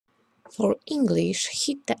For English,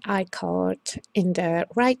 hit the I card in the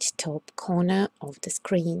right top corner of the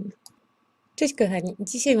screen. Cześć kochani,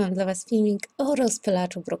 dzisiaj mam dla Was filmik o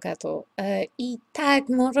rozpylaczu brokatu. I tak,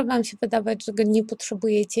 może Wam się wydawać, że go nie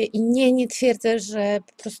potrzebujecie i nie twierdzę, że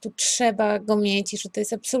po prostu trzeba go mieć i że to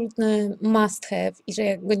jest absolutny must have i że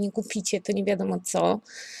jak go nie kupicie, to nie wiadomo co.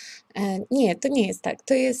 Nie, to nie jest tak.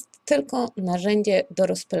 To jest tylko narzędzie do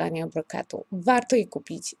rozpylania brokatu. Warto je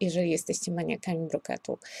kupić, jeżeli jesteście maniakami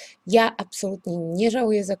brokatu. Ja absolutnie nie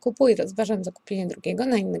żałuję zakupu i rozważam zakupienie drugiego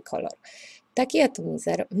na inny kolor. Taki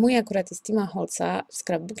atomizer, mój akurat jest Tima Holza, w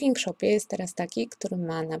scrapbooking shopie jest teraz taki, który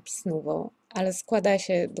ma napis Nuvo, ale składa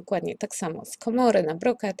się dokładnie tak samo z komory na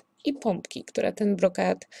brokat i pompki, która ten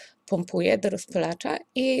brokat pompuje do rozpylacza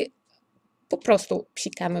i po prostu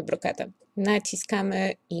psikamy brokatem.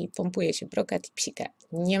 Naciskamy i pompuje się brokat i psika.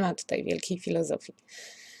 Nie ma tutaj wielkiej filozofii.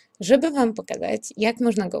 Żeby Wam pokazać, jak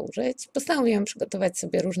można go użyć, postanowiłam przygotować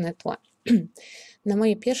sobie różne tła. Na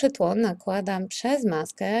moje pierwsze tło nakładam przez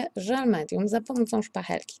maskę żel medium za pomocą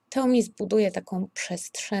szpachelki. To mi zbuduje taką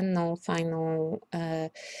przestrzenną, fajną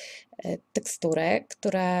teksturę,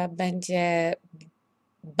 która będzie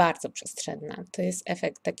bardzo przestrzenna. To jest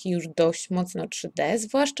efekt taki już dość mocno 3D,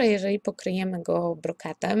 zwłaszcza jeżeli pokryjemy go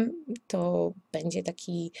brokatem, to będzie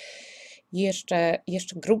taki jeszcze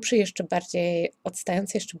grubszy, jeszcze bardziej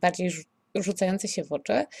odstający, jeszcze bardziej rzucający się w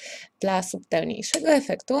oczy. Dla subtelniejszego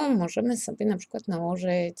efektu możemy sobie na przykład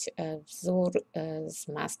nałożyć wzór z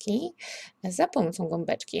maski za pomocą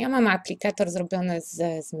gąbeczki. Ja mam aplikator zrobiony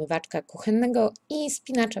ze zmywaczka kuchennego i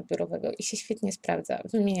spinacza biurowego i się świetnie sprawdza.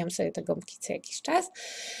 Wymieniam sobie te gąbki co jakiś czas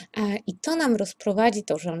i to nam rozprowadzi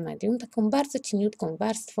to żel medium taką bardzo cieniutką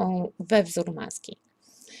warstwą we wzór maski.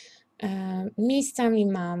 Miejscami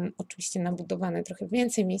mam oczywiście nabudowane trochę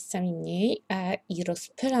więcej, miejscami mniej i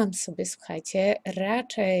rozpylam sobie, słuchajcie,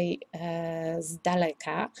 raczej z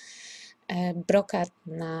daleka brokat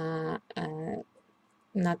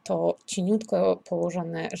na to cieniutko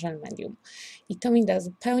położone żel medium. I to mi da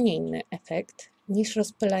zupełnie inny efekt niż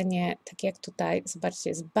rozpylenie, tak jak tutaj, zobaczcie,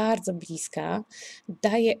 jest bardzo bliska,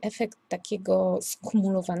 daje efekt takiego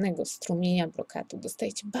skumulowanego strumienia brokatu.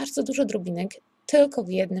 Dostajecie bardzo dużo drobinek tylko w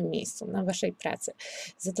jednym miejscu, na Waszej pracy.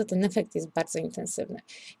 Za to ten efekt jest bardzo intensywny.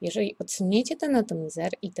 Jeżeli odsuniecie ten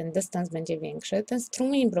atomizer i ten dystans będzie większy, ten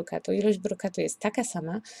strumień brokatu, ilość brokatu jest taka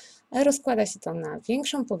sama, ale rozkłada się to na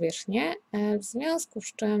większą powierzchnię, w związku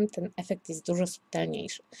z czym ten efekt jest dużo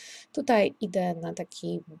subtelniejszy. Tutaj idę na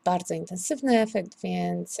taki bardzo intensywny efekt,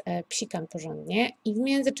 więc psikam porządnie i w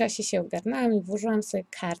międzyczasie się ogarnęłam i włożyłam sobie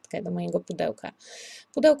kartkę do mojego pudełka.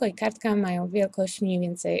 Pudełko i kartka mają wielkość mniej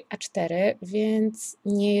więcej A4, więc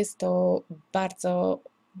nie jest to bardzo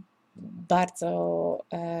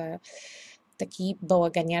taki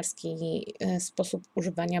bałaganiarski sposób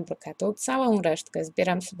używania brokatu. Całą resztkę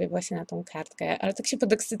zbieram sobie właśnie na tą kartkę, ale tak się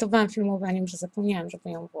podekscytowałam filmowaniem, że zapomniałam, żeby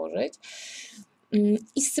ją włożyć.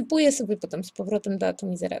 I sypuję sobie potem z powrotem do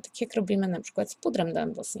atomizera, tak jak robimy na przykład z pudrem do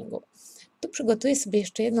embossingu. Tu przygotuję sobie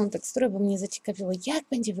jeszcze jedną teksturę, bo mnie zaciekawiło, jak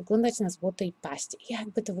będzie wyglądać na złotej paście,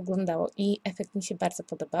 jakby to wyglądało i efekt mi się bardzo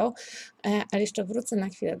podobał, ale jeszcze wrócę na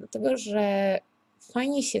chwilę do tego, że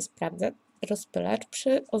fajnie się sprawdza rozpylacz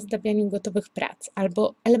przy ozdabianiu gotowych prac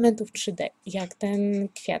albo elementów 3D, jak ten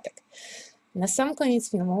kwiatek. Na sam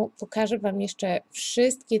koniec filmu pokażę Wam jeszcze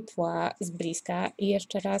wszystkie tła z bliska i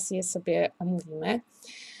jeszcze raz je sobie omówimy.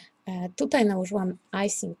 Tutaj nałożyłam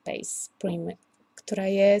ICING Paste Prim, która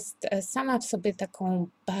jest sama w sobie taką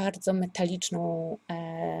bardzo metaliczną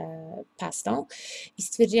pastą i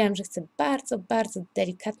stwierdziłam, że chcę bardzo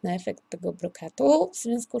delikatny efekt tego brokatu, w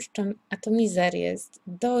związku z czym atomizer jest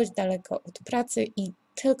dość daleko od pracy i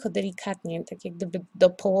tylko delikatnie, tak jak gdyby do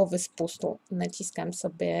połowy spustu naciskam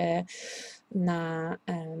sobie na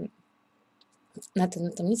ten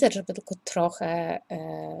atomizer, żeby tylko trochę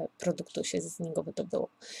produktu się z niego wydobyło.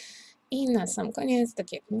 I na sam koniec,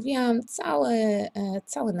 tak jak mówiłam,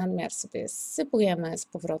 cały nadmiar sobie sypujemy z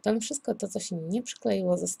powrotem. Wszystko to, co się nie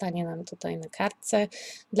przykleiło, zostanie nam tutaj na kartce.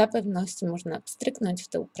 Dla pewności można pstryknąć w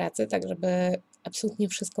tył pracy, tak żeby absolutnie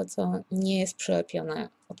wszystko, co nie jest przylepione,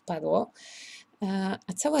 odpadło.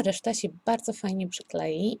 A cała reszta się bardzo fajnie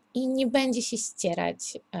przyklei i nie będzie się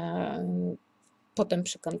ścierać potem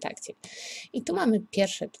przy kontakcie. I tu mamy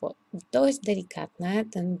pierwsze tło, dość delikatne,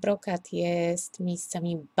 ten brokat jest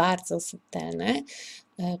miejscami bardzo subtelny.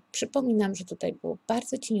 Przypominam, że tutaj było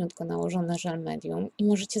bardzo cieniutko nałożone żel medium i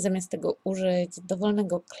możecie zamiast tego użyć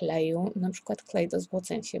dowolnego kleju, na przykład klej do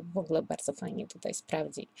złocenia się w ogóle bardzo fajnie tutaj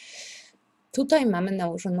sprawdzi. Tutaj mamy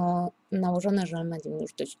nałożone żel medium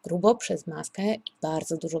już dość grubo przez maskę i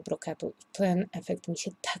bardzo dużo brokatu. Ten efekt mi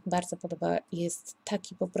się tak bardzo podoba, jest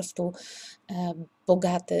taki po prostu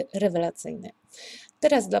bogaty, rewelacyjny.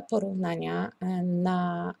 Teraz dla porównania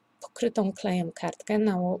na pokrytą klejem kartkę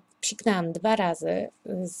psiknęłam 2 razy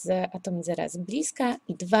z Atomizera z bliska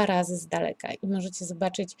i 2 razy z daleka i możecie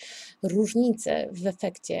zobaczyć różnicę w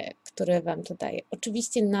efekcie, który Wam to daje.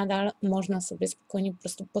 Oczywiście nadal można sobie spokojnie po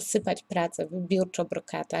prostu posypać pracę wybiórczo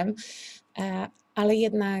brokatem, ale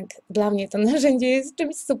jednak dla mnie to narzędzie jest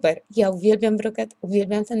czymś super. Ja uwielbiam brokat,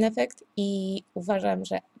 uwielbiam ten efekt i uważam,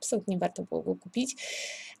 że absolutnie warto było go kupić.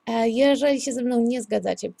 Jeżeli się ze mną nie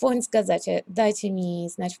zgadzacie, bądź zgadzacie, dajcie mi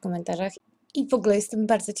znać w komentarzach. I w ogóle jestem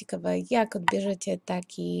bardzo ciekawa, jak odbierzecie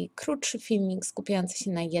taki krótszy filmik skupiający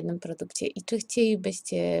się na jednym produkcie i czy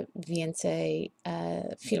chcielibyście więcej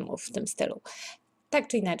filmów w tym stylu. Tak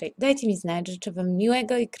czy inaczej, dajcie mi znać, życzę Wam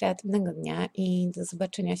miłego i kreatywnego dnia i do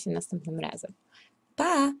zobaczenia się następnym razem.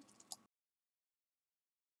 Pa!